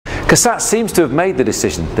Cassatt seems to have made the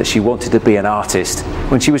decision that she wanted to be an artist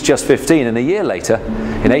when she was just 15, and a year later,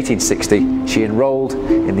 in 1860, she enrolled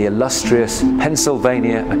in the illustrious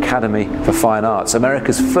Pennsylvania Academy for Fine Arts,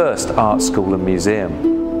 America's first art school and museum.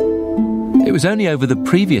 It was only over the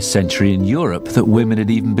previous century in Europe that women had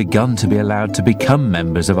even begun to be allowed to become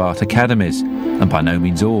members of art academies, and by no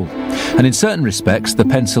means all. And in certain respects, the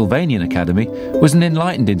Pennsylvania Academy was an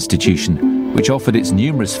enlightened institution which offered its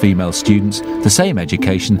numerous female students the same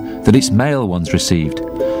education that its male ones received,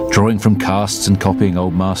 drawing from casts and copying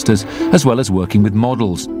old masters, as well as working with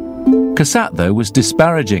models. Cassatt, though, was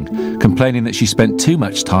disparaging, complaining that she spent too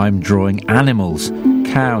much time drawing animals,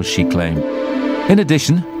 cows, she claimed. In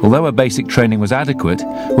addition, although her basic training was adequate,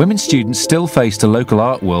 women students still faced a local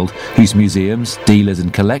art world whose museums, dealers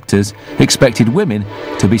and collectors expected women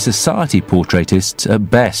to be society portraitists at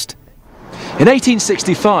best. In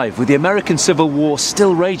 1865, with the American Civil War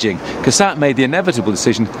still raging, Cassatt made the inevitable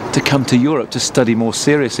decision to come to Europe to study more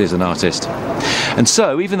seriously as an artist. And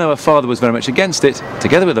so, even though her father was very much against it,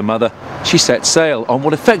 together with her mother, she set sail on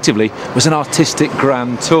what effectively was an artistic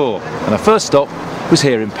grand tour. And her first stop was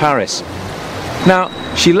here in Paris. Now,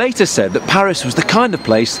 she later said that Paris was the kind of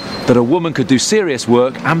place that a woman could do serious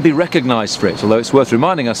work and be recognised for it, although it's worth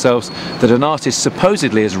reminding ourselves that an artist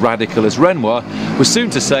supposedly as radical as Renoir was soon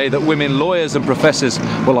to say that women lawyers and professors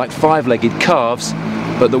were like five-legged calves,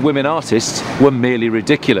 but that women artists were merely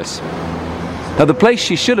ridiculous. Now, the place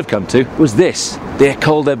she should have come to was this, the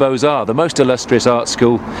École des Beaux-Arts, the most illustrious art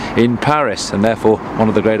school in Paris, and therefore one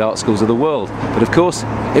of the great art schools of the world. But of course,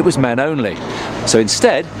 it was men only. So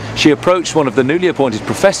instead, she approached one of the newly appointed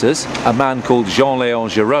professors, a man called Jean-Léon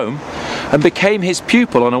Gérôme, and became his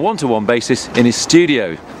pupil on a one-to-one basis in his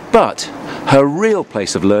studio. But her real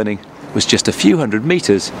place of learning was just a few hundred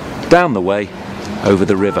metres down the way, over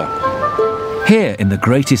the river. Here, in the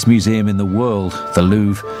greatest museum in the world, the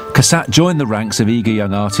Louvre, Cassatt joined the ranks of eager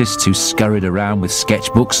young artists who scurried around with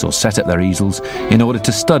sketchbooks or set up their easels in order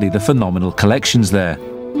to study the phenomenal collections there.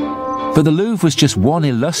 But the Louvre was just one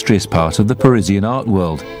illustrious part of the Parisian art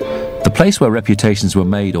world. The place where reputations were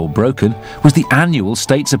made or broken was the annual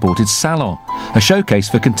state-supported Salon, a showcase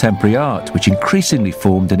for contemporary art which increasingly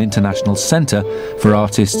formed an international centre for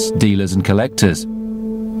artists, dealers and collectors.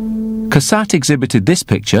 Cassatt exhibited this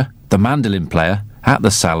picture, The Mandolin Player, at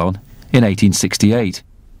the Salon in 1868.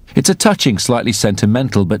 It's a touching, slightly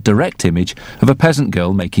sentimental but direct image of a peasant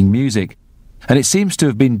girl making music, and it seems to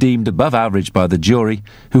have been deemed above average by the jury,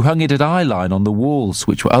 who hung it at eye line on the walls,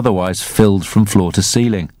 which were otherwise filled from floor to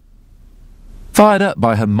ceiling. Fired up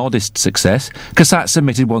by her modest success, Cassatt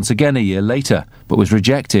submitted once again a year later, but was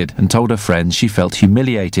rejected and told her friends she felt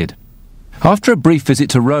humiliated. After a brief visit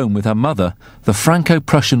to Rome with her mother, the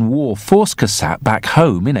Franco-Prussian War forced Cassatt back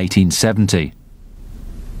home in 1870.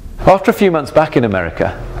 After a few months back in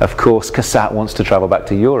America, of course, Cassatt wants to travel back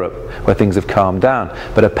to Europe, where things have calmed down,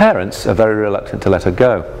 but her parents are very reluctant to let her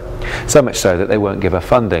go. So much so that they won't give her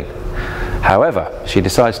funding. However, she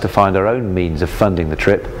decides to find her own means of funding the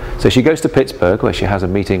trip, so she goes to Pittsburgh, where she has a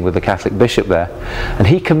meeting with the Catholic bishop there, and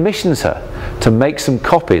he commissions her to make some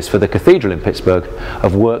copies for the cathedral in Pittsburgh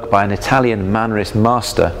of work by an Italian Mannerist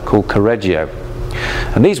master called Correggio.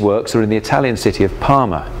 And these works are in the Italian city of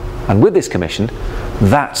Parma. And with this commission,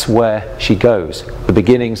 that's where she goes, the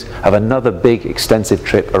beginnings of another big extensive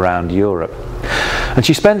trip around Europe. And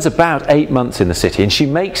she spends about 8 months in the city, and she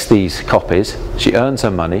makes these copies, she earns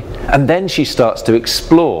her money, and then she starts to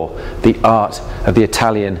explore the art of the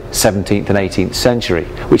Italian 17th and 18th century,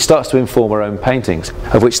 which starts to inform her own paintings,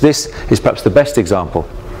 of which this is perhaps the best example.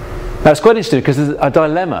 Now, it's quite interesting because there's a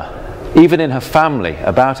dilemma even in her family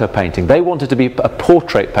about her painting. They want her to be a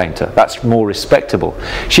portrait painter. That's more respectable.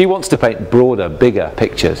 She wants to paint broader, bigger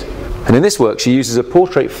pictures. And in this work she uses a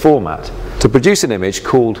portrait format to produce an image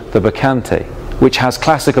called the Bacchante, which has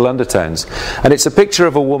classical undertones. And it's a picture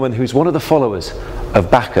of a woman who's one of the followers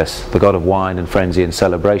of Bacchus, the god of wine and frenzy and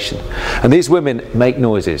celebration. And these women make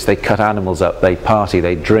noises, they cut animals up, they party,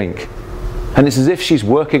 they drink. And it's as if she's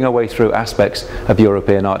working her way through aspects of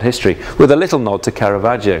European art history, with a little nod to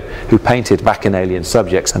Caravaggio, who painted Bacchanalian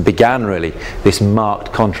subjects and began really this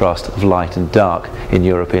marked contrast of light and dark in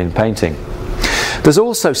European painting. There's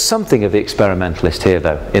also something of the experimentalist here,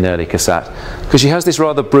 though, in early Cassatt, because she has this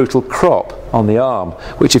rather brutal crop on the arm,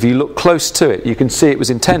 which if you look close to it, you can see it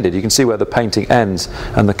was intended. You can see where the painting ends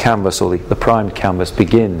and the canvas, or the primed canvas,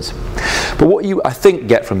 begins. But what you, I think,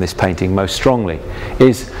 get from this painting most strongly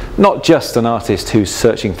is not just an artist who's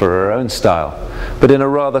searching for her own style, but in a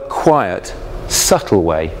rather quiet, subtle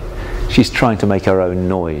way, she's trying to make her own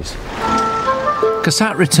noise.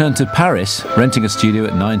 Cassatt returned to Paris, renting a studio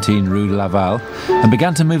at 19 Rue de Laval, and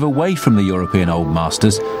began to move away from the European old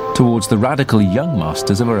masters towards the radical young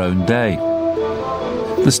masters of her own day.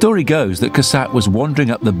 The story goes that Cassatt was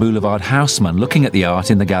wandering up the Boulevard Haussmann looking at the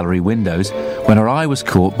art in the gallery windows when her eye was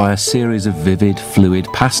caught by a series of vivid, fluid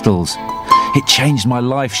pastels. "It changed my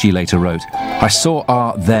life," she later wrote. "I saw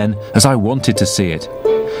art then as I wanted to see it."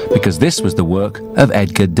 Because this was the work of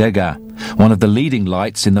Edgar Degas, one of the leading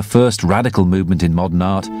lights in the first radical movement in modern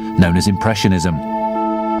art, known as Impressionism.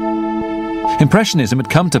 Impressionism had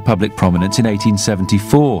come to public prominence in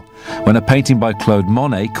 1874, when a painting by Claude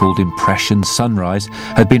Monet called Impression Sunrise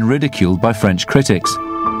had been ridiculed by French critics.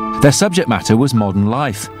 Their subject matter was modern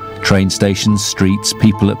life, train stations, streets,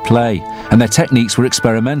 people at play, and their techniques were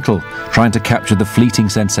experimental, trying to capture the fleeting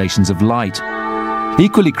sensations of light.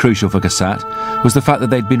 Equally crucial for Cassatt was the fact that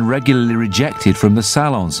they'd been regularly rejected from the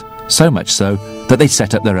salons, so much so that they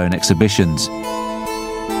set up their own exhibitions.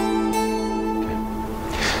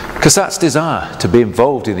 Cassatt's desire to be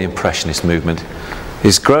involved in the Impressionist movement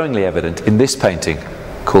is growingly evident in this painting,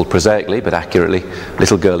 called prosaically but accurately,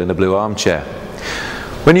 Little Girl in a Blue Armchair.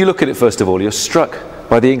 When you look at it, first of all, you're struck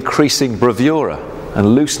by the increasing bravura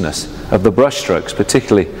and looseness of the brushstrokes,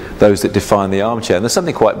 particularly those that define the armchair. And there's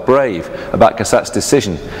something quite brave about Cassatt's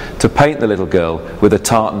decision to paint the little girl with a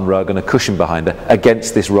tartan rug and a cushion behind her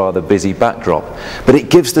against this rather busy backdrop. But it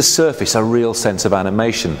gives the surface a real sense of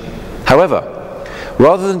animation. However,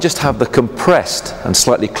 rather than just have the compressed and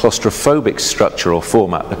slightly claustrophobic structure or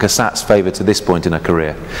format that Cassatt's favoured to this point in her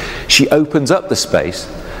career, she opens up the space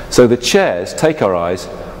so the chairs take our eyes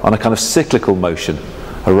on a kind of cyclical motion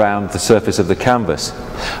around the surface of the canvas.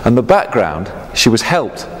 And the background, she was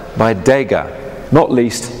helped by Degas, not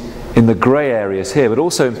least in the grey areas here, but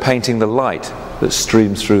also in painting the light that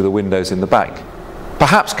streams through the windows in the back.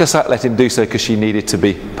 Perhaps Cassatt let him do so because she needed to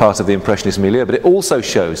be part of the Impressionist milieu, but it also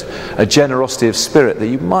shows a generosity of spirit that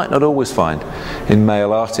you might not always find in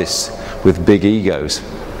male artists with big egos.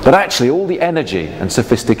 But actually all the energy and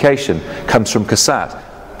sophistication comes from Cassatt.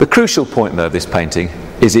 The crucial point, though, of this painting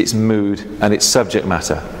is its mood and its subject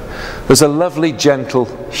matter. There's a lovely, gentle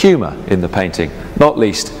humour in the painting, not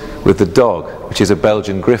least with the dog, which is a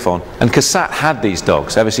Belgian Griffon. And Cassatt had these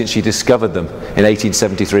dogs ever since she discovered them in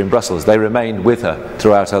 1873 in Brussels. They remained with her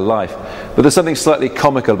throughout her life. But there's something slightly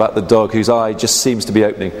comical about the dog, whose eye just seems to be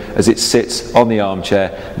opening as it sits on the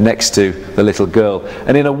armchair next to the little girl.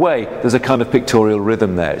 And in a way, there's a kind of pictorial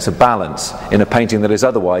rhythm there. It's a balance in a painting that is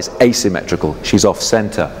otherwise asymmetrical. She's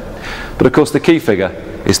off-centre. But of course the key figure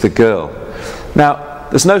is the girl. Now,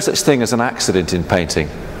 there's no such thing as an accident in painting.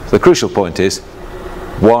 The crucial point is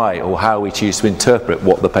why or how we choose to interpret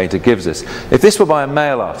what the painter gives us. If this were by a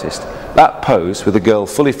male artist, that pose with the girl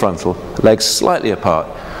fully frontal, legs slightly apart,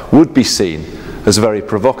 would be seen as very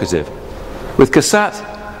provocative. With Cassatt,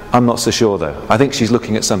 I'm not so sure though. I think she's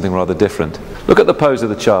looking at something rather different. Look at the pose of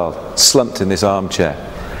the child, slumped in this armchair.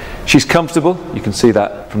 She's comfortable, you can see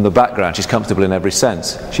that from the background, she's comfortable in every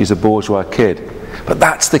sense. She's a bourgeois kid. But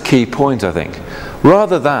that's the key point, I think.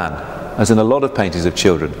 Rather than, as in a lot of paintings of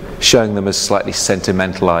children, showing them as slightly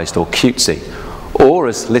sentimentalised or cutesy, or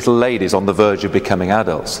as little ladies on the verge of becoming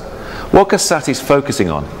adults, what Cassatt is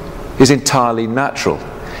focusing on is entirely natural.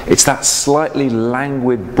 It's that slightly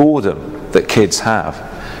languid boredom that kids have.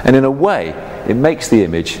 And in a way, it makes the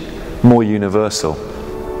image more universal.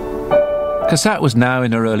 Cassatt was now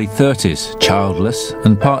in her early 30s, childless,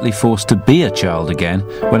 and partly forced to be a child again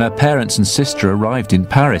when her parents and sister arrived in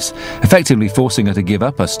Paris, effectively forcing her to give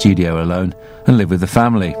up her studio alone and live with the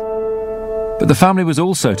family. But the family was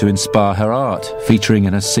also to inspire her art, featuring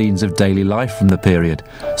in her scenes of daily life from the period,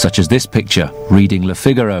 such as this picture, Reading Le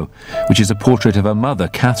Figaro, which is a portrait of her mother,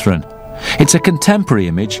 Catherine. It's a contemporary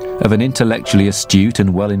image of an intellectually astute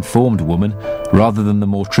and well-informed woman, rather than the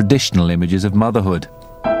more traditional images of motherhood.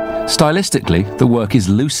 Stylistically, the work is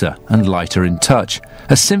looser and lighter in touch,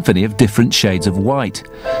 a symphony of different shades of white,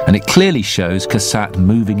 and it clearly shows Cassatt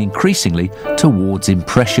moving increasingly towards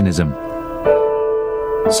Impressionism.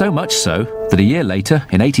 So much so that a year later,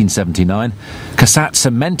 in 1879, Cassatt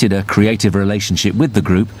cemented her creative relationship with the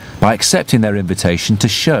group by accepting their invitation to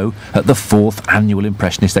show at the 4th Annual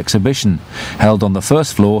Impressionist Exhibition, held on the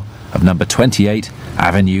first floor of number 28,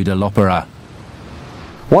 Avenue de l'Opéra.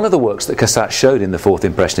 One of the works that Cassatt showed in the 4th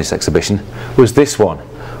Impressionist exhibition was this one,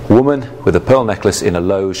 Woman with a Pearl Necklace in a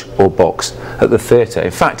Loge or Box at the theatre.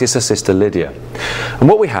 In fact, it's her sister Lydia. And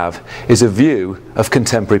what we have is a view of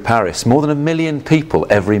contemporary Paris. More than 1 million people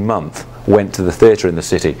every month went to the theatre in the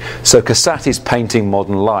city. So Cassatt is painting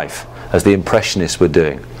modern life, as the Impressionists were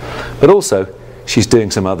doing. But also, she's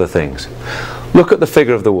doing some other things. Look at the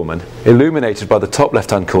figure of the woman, illuminated by the top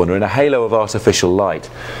left-hand corner in a halo of artificial light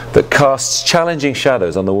that casts challenging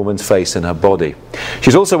shadows on the woman's face and her body.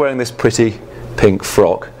 She's also wearing this pretty pink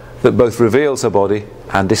frock that both reveals her body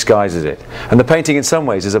and disguises it. And the painting in some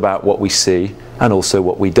ways is about what we see and also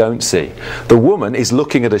what we don't see. The woman is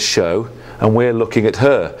looking at a show and we're looking at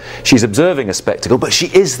her. She's observing a spectacle, but she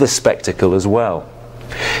is the spectacle as well.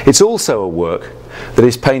 It's also a work that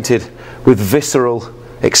is painted with visceral,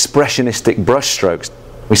 expressionistic brushstrokes.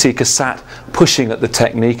 We see Cassatt pushing at the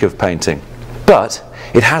technique of painting. But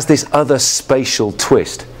it has this other spatial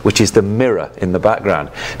twist, which is the mirror in the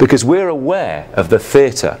background, because we're aware of the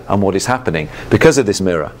theatre and what is happening because of this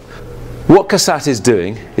mirror. What Cassatt is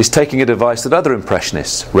doing is taking a device that other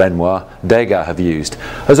Impressionists, Renoir, Degas, have used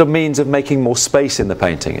as a means of making more space in the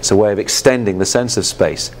painting. It's a way of extending the sense of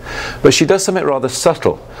space. But she does something rather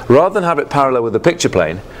subtle. Rather than have it parallel with the picture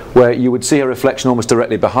plane, where you would see her reflection almost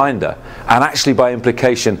directly behind her, and actually by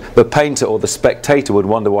implication the painter or the spectator would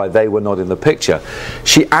wonder why they were not in the picture,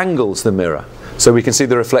 she angles the mirror. So we can see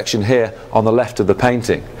the reflection here on the left of the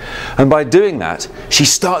painting. And by doing that, she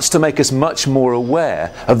starts to make us much more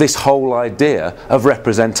aware of this whole idea of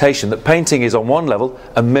representation, that painting is on one level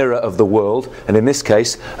a mirror of the world, and in this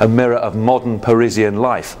case a mirror of modern Parisian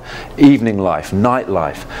life, evening life, night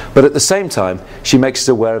life. But at the same time, she makes us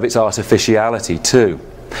aware of its artificiality too.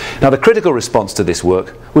 Now the critical response to this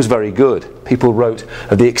work was very good. People wrote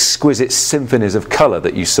of the exquisite symphonies of colour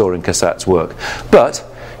that you saw in Cassatt's work. But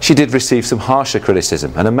she did receive some harsher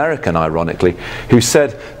criticism, an American ironically, who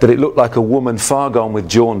said that it looked like a woman far gone with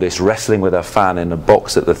jaundice wrestling with her fan in a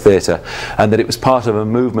box at the theatre, and that it was part of a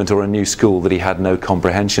movement or a new school that he had no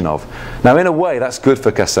comprehension of. Now in a way that's good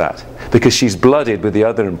for Cassatt, because she's blooded with the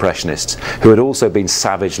other Impressionists who had also been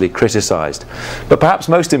savagely criticised. But perhaps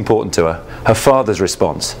most important to her father's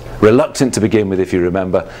response. Reluctant to begin with, if you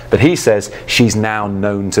remember, but he says she's now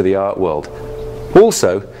known to the art world.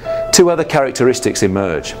 Also, two other characteristics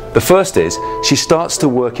emerge. The first is she starts to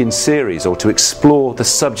work in series, or to explore the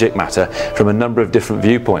subject matter from a number of different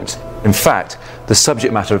viewpoints. In fact, the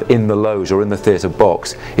subject matter of In the Loge or In the Theatre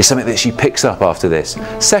Box is something that she picks up after this.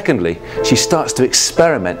 Secondly, she starts to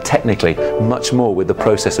experiment technically much more with the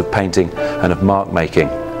process of painting and of mark making.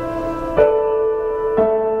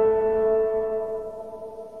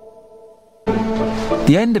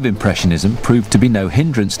 The end of Impressionism proved to be no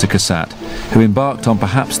hindrance to Cassatt, who embarked on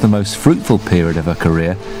perhaps the most fruitful period of her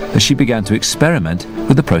career as she began to experiment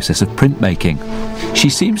with the process of printmaking. She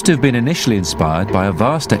seems to have been initially inspired by a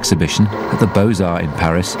vast exhibition at the Beaux-Arts in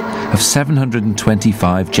Paris of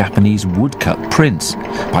 725 Japanese woodcut prints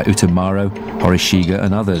by Utamaro, Horishiga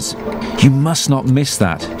and others. "You must not miss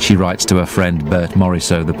that," she writes to her friend Bert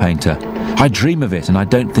Morisot, the painter. "I dream of it and I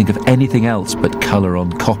don't think of anything else but colour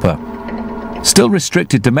on copper." Still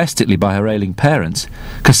restricted domestically by her ailing parents,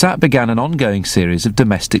 Cassatt began an ongoing series of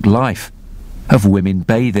domestic life, of women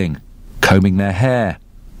bathing, combing their hair,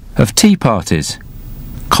 of tea parties,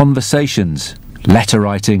 conversations, letter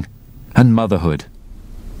writing, and motherhood.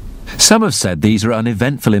 Some have said these are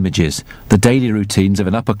uneventful images, the daily routines of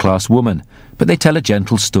an upper-class woman, but they tell a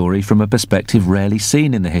gentle story from a perspective rarely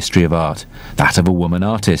seen in the history of art, that of a woman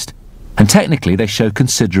artist. And technically they show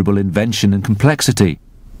considerable invention and complexity,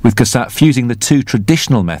 with Cassatt fusing the two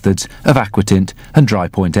traditional methods of aquatint and dry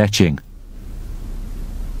point etching.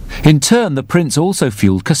 In turn, the prints also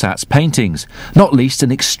fueled Cassatt's paintings, not least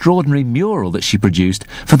an extraordinary mural that she produced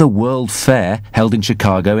for the World Fair held in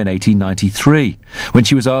Chicago in 1893, when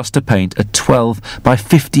she was asked to paint a 12 by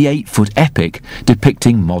 58-foot epic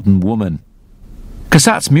depicting modern woman.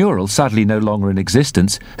 Cassatt's mural, sadly no longer in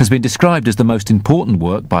existence, has been described as the most important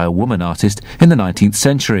work by a woman artist in the 19th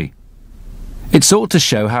century. It sought to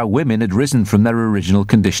show how women had risen from their original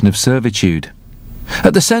condition of servitude.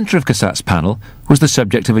 At the centre of Cassatt's panel was the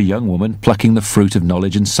subject of a young woman plucking the fruit of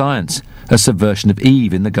knowledge and science, a subversion of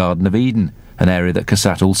Eve in the Garden of Eden, an area that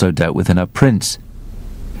Cassatt also dealt with in her prints.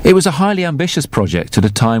 It was a highly ambitious project at a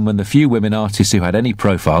time when the few women artists who had any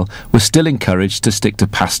profile were still encouraged to stick to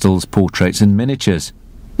pastels, portraits and miniatures.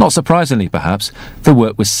 Not surprisingly, perhaps, the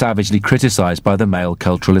work was savagely criticised by the male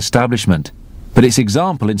cultural establishment, but its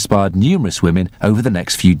example inspired numerous women over the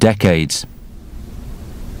next few decades.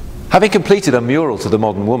 Having completed a mural to the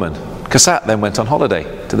modern woman, Cassatt then went on holiday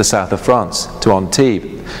to the south of France, to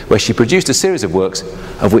Antibes, where she produced a series of works,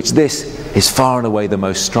 of which this is far and away the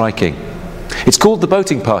most striking. It's called The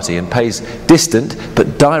Boating Party and pays distant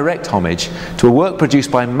but direct homage to a work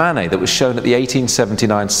produced by Manet that was shown at the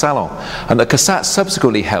 1879 Salon, and that Cassatt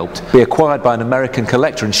subsequently helped be acquired by an American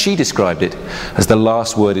collector, and she described it as the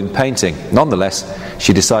last word in painting. Nonetheless,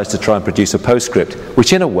 she decides to try and produce a postscript,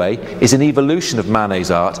 which in a way is an evolution of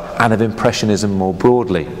Manet's art and of Impressionism more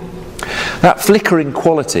broadly. That flickering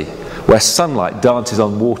quality, where sunlight dances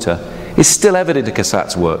on water, is still evident in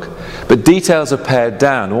Cassatt's work, but details are pared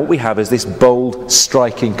down, and what we have is this bold,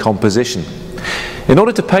 striking composition. In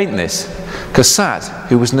order to paint this, Cassatt,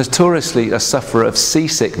 who was notoriously a sufferer of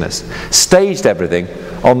seasickness, staged everything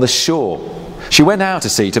on the shore. She went out to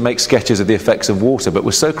sea to make sketches of the effects of water, but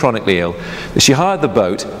was so chronically ill that she hired the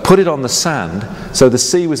boat, put it on the sand, so the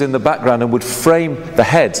sea was in the background and would frame the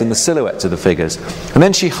heads and the silhouettes of the figures. And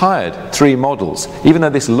then she hired 3 models. Even though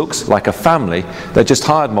this looks like a family, they're just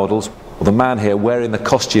hired models, or the man here wearing the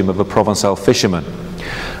costume of a Provençal fisherman.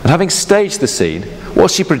 And having staged the scene,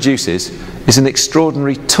 what she produces is an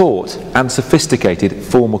extraordinary taut and sophisticated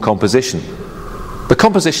formal composition. The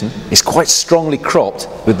composition is quite strongly cropped,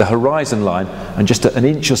 with the horizon line and just an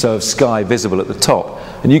inch or so of sky visible at the top,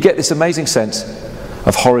 and you get this amazing sense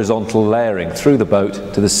of horizontal layering through the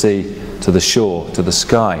boat, to the sea, to the shore, to the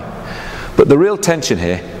sky. But the real tension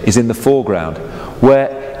here is in the foreground,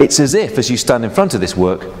 where it's as if, as you stand in front of this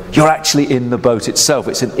work, you're actually in the boat itself.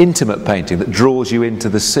 It's an intimate painting that draws you into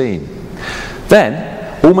the scene.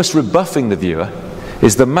 Then, almost rebuffing the viewer,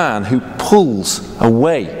 is the man who pulls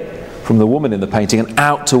away from the woman in the painting and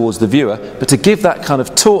out towards the viewer. But to give that kind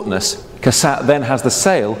of tautness, Cassatt then has the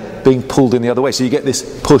sail being pulled in the other way. So you get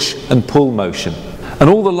this push and pull motion. And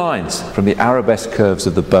all the lines, from the arabesque curves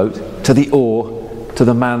of the boat to the oar to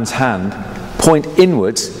the man's hand, point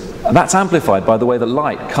inwards. And that's amplified by the way the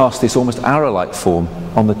light casts this almost arrow-like form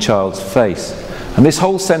on the child's face. And this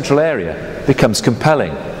whole central area becomes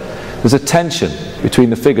compelling. There's a tension between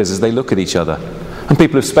the figures as they look at each other. And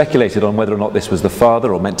people have speculated on whether or not this was the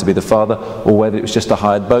father, or meant to be the father, or whether it was just a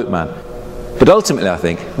hired boatman. But ultimately, I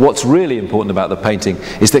think, what's really important about the painting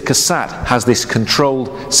is that Cassatt has this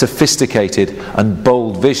controlled, sophisticated and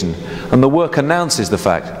bold vision, and the work announces the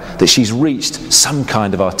fact that she's reached some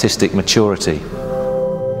kind of artistic maturity.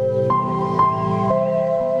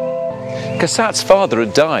 Cassatt's father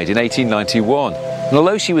had died in 1891, and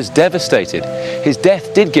although she was devastated, his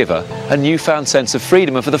death did give her a newfound sense of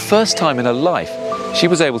freedom, and for the first time in her life, she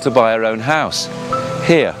was able to buy her own house.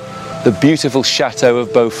 Here, the beautiful chateau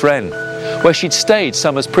of Beaufresne, where she'd stayed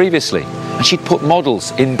summers previously, and she'd put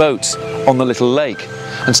models in boats on the little lake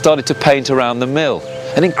and started to paint around the mill.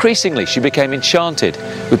 And increasingly she became enchanted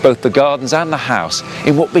with both the gardens and the house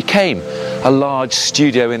in what became a large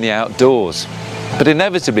studio in the outdoors. But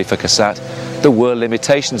inevitably for Cassatt, there were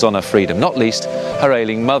limitations on her freedom, not least her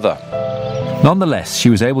ailing mother. Nonetheless,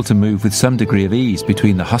 she was able to move with some degree of ease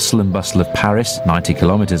between the hustle and bustle of Paris, 90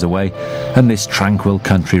 kilometres away, and this tranquil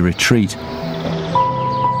country retreat.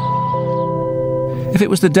 If it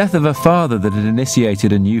was the death of her father that had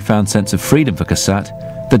initiated a newfound sense of freedom for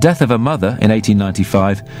Cassatt, the death of her mother in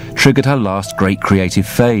 1895 triggered her last great creative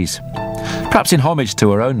phase. Perhaps in homage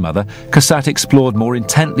to her own mother, Cassatt explored more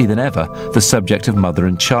intently than ever the subject of mother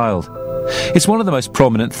and child. It's one of the most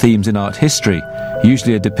prominent themes in art history,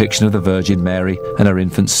 usually a depiction of the Virgin Mary and her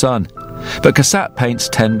infant son. But Cassatt paints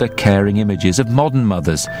tender, caring images of modern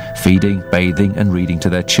mothers, feeding, bathing and reading to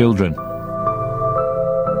their children.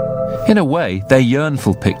 In a way, they're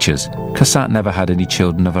yearnful pictures. Cassatt never had any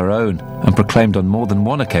children of her own, and proclaimed on more than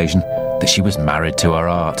one occasion that she was married to her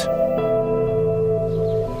art.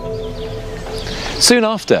 Soon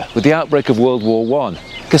after, with the outbreak of World War I,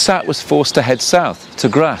 Cassatt was forced to head south to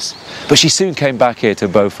Grasse, but she soon came back here to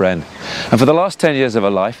Beaufresne. And for the last 10 years of her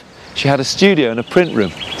life, she had a studio and a print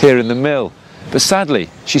room here in the mill. But sadly,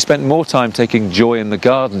 she spent more time taking joy in the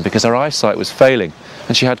garden because her eyesight was failing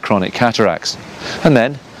and she had chronic cataracts. And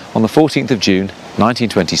then, on the 14th of June,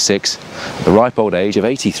 1926, at the ripe old age of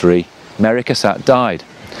 83, Mary Cassatt died.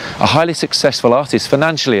 A highly successful artist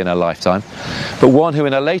financially in her lifetime, but one who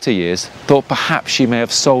in her later years thought perhaps she may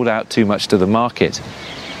have sold out too much to the market.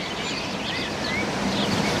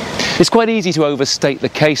 It's quite easy to overstate the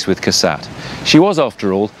case with Cassatt. She was,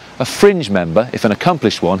 after all, a fringe member, if an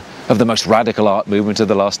accomplished one, of the most radical art movement of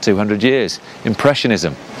the last 200 years,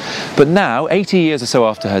 Impressionism. But now, 80 years or so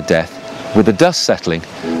after her death, with the dust settling,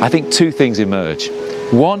 I think two things emerge.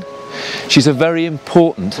 One, she's a very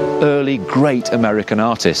important, early, great American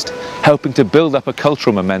artist, helping to build up a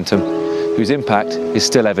cultural momentum whose impact is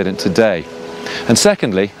still evident today. And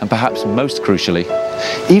secondly, and perhaps most crucially,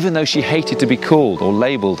 even though she hated to be called or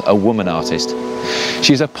labelled a woman artist,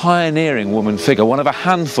 She's a pioneering woman figure, one of a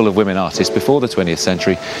handful of women artists before the 20th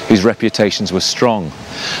century whose reputations were strong.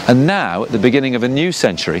 And now, at the beginning of a new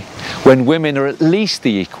century, when women are at least the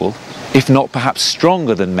equal, if not perhaps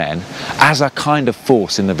stronger than men, as a kind of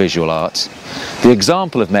force in the visual arts, the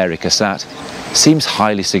example of Mary Cassatt seems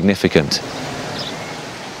highly significant.